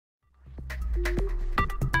Hey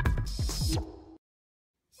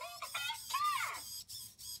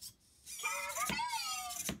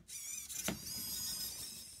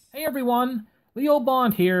everyone, Leo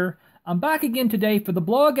Bond here. I'm back again today for the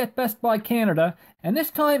blog at Best Buy Canada, and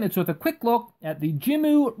this time it's with a quick look at the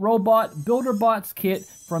JIMU Robot Builder Bots kit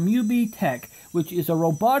from UB Tech, which is a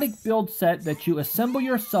robotic build set that you assemble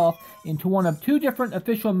yourself into one of two different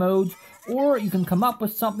official modes, or you can come up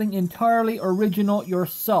with something entirely original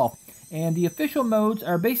yourself. And the official modes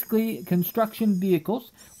are basically construction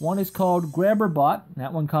vehicles. One is called Grabber Bot.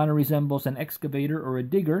 That one kind of resembles an excavator or a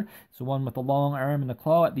digger. It's the one with a long arm and a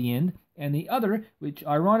claw at the end. And the other, which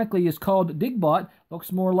ironically is called Digbot,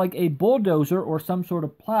 looks more like a bulldozer or some sort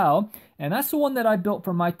of plow. And that's the one that I built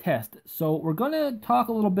for my test. So we're going to talk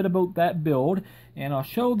a little bit about that build, and I'll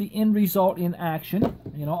show the end result in action.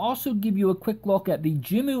 And I'll also give you a quick look at the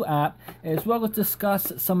JIMU app, as well as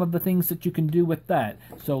discuss some of the things that you can do with that.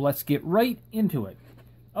 So let's get right into it.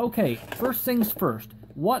 Okay, first things first.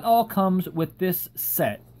 What all comes with this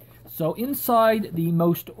set? So inside the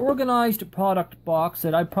most organized product box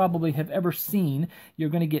that I probably have ever seen, you're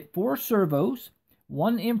going to get 4 servos,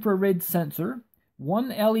 1 infrared sensor, 1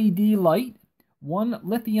 LED light, 1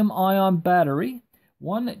 lithium-ion battery,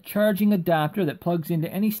 1 charging adapter that plugs into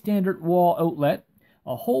any standard wall outlet,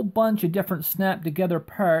 a whole bunch of different snap-together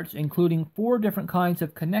parts, including 4 different kinds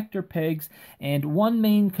of connector pegs, and 1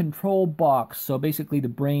 main control box, so basically the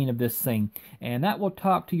brain of this thing. And that will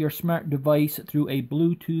talk to your smart device through a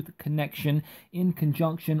Bluetooth connection in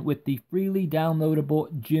conjunction with the freely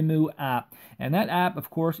downloadable JIMU app. And that app, of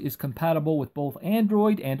course, is compatible with both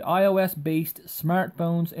Android and iOS-based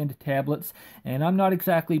smartphones and tablets. And I'm not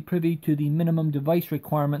exactly privy to the minimum device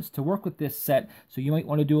requirements to work with this set, so you might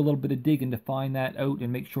want to do a little bit of digging to find that out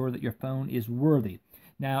and make sure that your phone is worthy.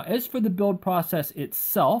 Now, as for the build process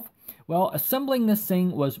itself, well, assembling this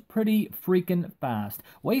thing was pretty freaking fast.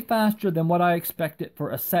 Way faster than what I expected for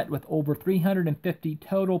a set with over 350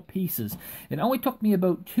 total pieces. It only took me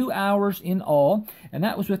about 2 hours in all, and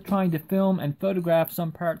that was with trying to film and photograph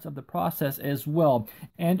some parts of the process as well.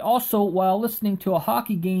 And also while listening to a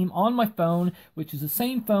hockey game on my phone, which is the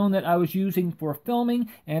same phone that I was using for filming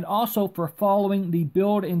and also for following the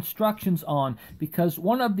build instructions on. Because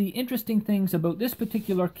one of the interesting things about this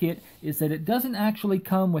particular kit is that it doesn't actually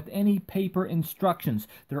come with any paper instructions.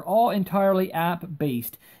 They're all entirely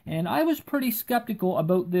app-based. And I was pretty skeptical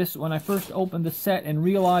about this when I first opened the set and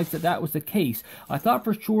realized that that was the case. I thought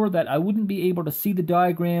for sure that I wouldn't be able to see the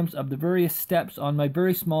diagrams of the various steps on my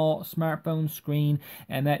very small smartphone screen,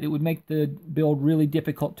 and that it would make the build really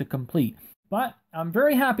difficult to complete. But I'm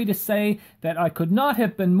very happy to say that I could not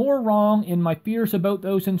have been more wrong in my fears about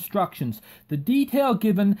those instructions. The detail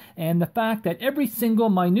given and the fact that every single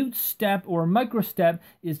minute step or microstep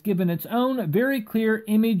is given its own very clear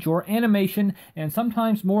image or animation, and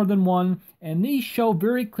sometimes more than one, and these show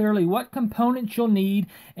very clearly what components you'll need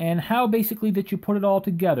and how basically that you put it all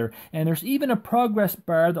together. And there's even a progress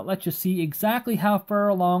bar that lets you see exactly how far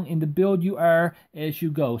along in the build you are as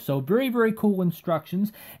you go. So very, very cool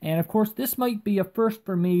instructions. And of course, this might be a first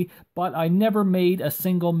for me, but I never made a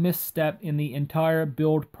single misstep in the entire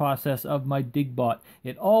build process of my Digbot.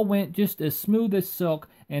 It all went just as smooth as silk,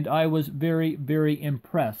 and I was very, very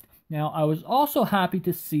impressed. Now, I was also happy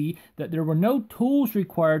to see that there were no tools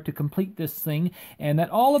required to complete this thing, and that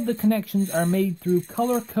all of the connections are made through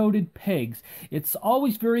color-coded pegs. It's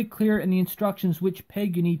always very clear in the instructions which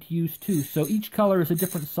peg you need to use too, so each color is a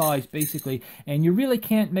different size basically, and you really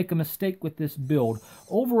can't make a mistake with this build.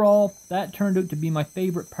 Overall, that turned out to be my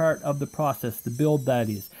favorite part of the process, the build that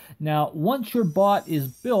is. Now, once your bot is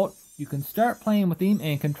built, you can start playing with him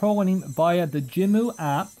and controlling him via the JIMU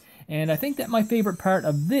app. And I think that my favorite part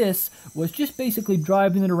of this was just basically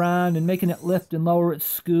driving it around and making it lift and lower its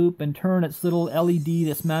scoop and turn its little LED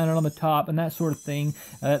that's mounted on the top and that sort of thing.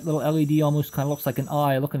 That little LED almost kind of looks like an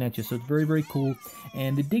eye looking at you, so it's very, very cool.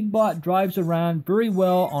 And the Digbot drives around very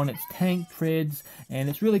well on its tank treads, and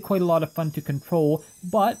it's really quite a lot of fun to control.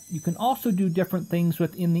 But you can also do different things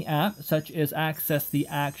within the app, such as access the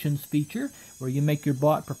actions feature, where you make your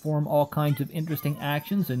bot perform all kinds of interesting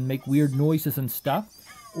actions and make weird noises and stuff.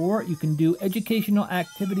 Or you can do educational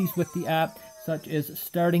activities with the app, such as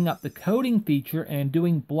starting up the coding feature and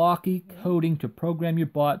doing blocky coding to program your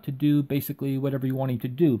bot to do basically whatever you want him to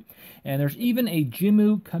do. And there's even a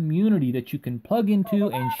JIMU community that you can plug into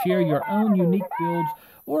and share your own unique builds,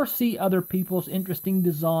 or see other people's interesting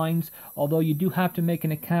designs, although you do have to make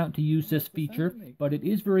an account to use this feature. But it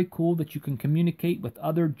is very cool that you can communicate with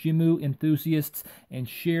other JIMU enthusiasts and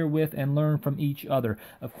share with and learn from each other.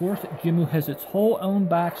 Of course, JIMU has its whole own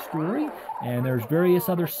backstory, and there's various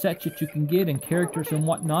other sets that you can get and characters and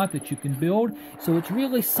whatnot that you can build. So it's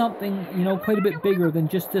really something, you know, quite a bit bigger than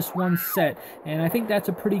just this one set, and I think that's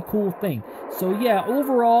a pretty cool thing. So yeah,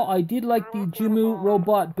 overall, I did like the JIMU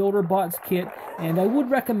Robot Builder Bots kit, and I would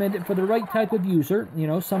recommend it for the right type of user, you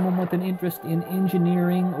know, someone with an interest in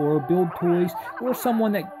engineering or build toys, or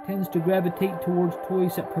someone that tends to gravitate towards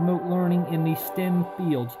toys that promote learning in the STEM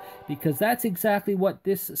fields, because that's exactly what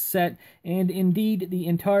this set, and indeed the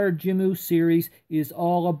entire JIMU series, is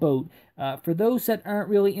all about. For those that aren't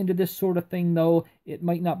really into this sort of thing, though, it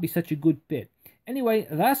might not be such a good fit. Anyway,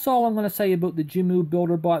 that's all I'm going to say about the JIMU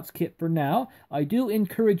Builder Bots kit for now. I do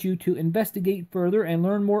encourage you to investigate further and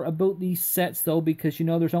learn more about these sets, though, because, you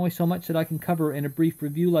know, there's only so much that I can cover in a brief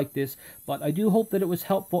review like this. But I do hope that it was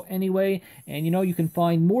helpful anyway. And, you know, you can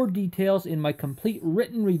find more details in my complete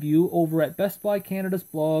written review over at Best Buy Canada's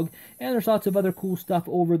blog. And there's lots of other cool stuff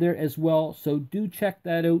over there as well. So do check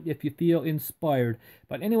that out if you feel inspired.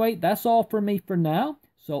 But anyway, that's all for me for now.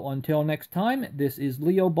 So until next time, this is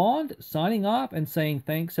Leo Bond signing off and saying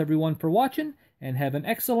thanks everyone for watching, and have an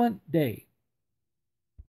excellent day.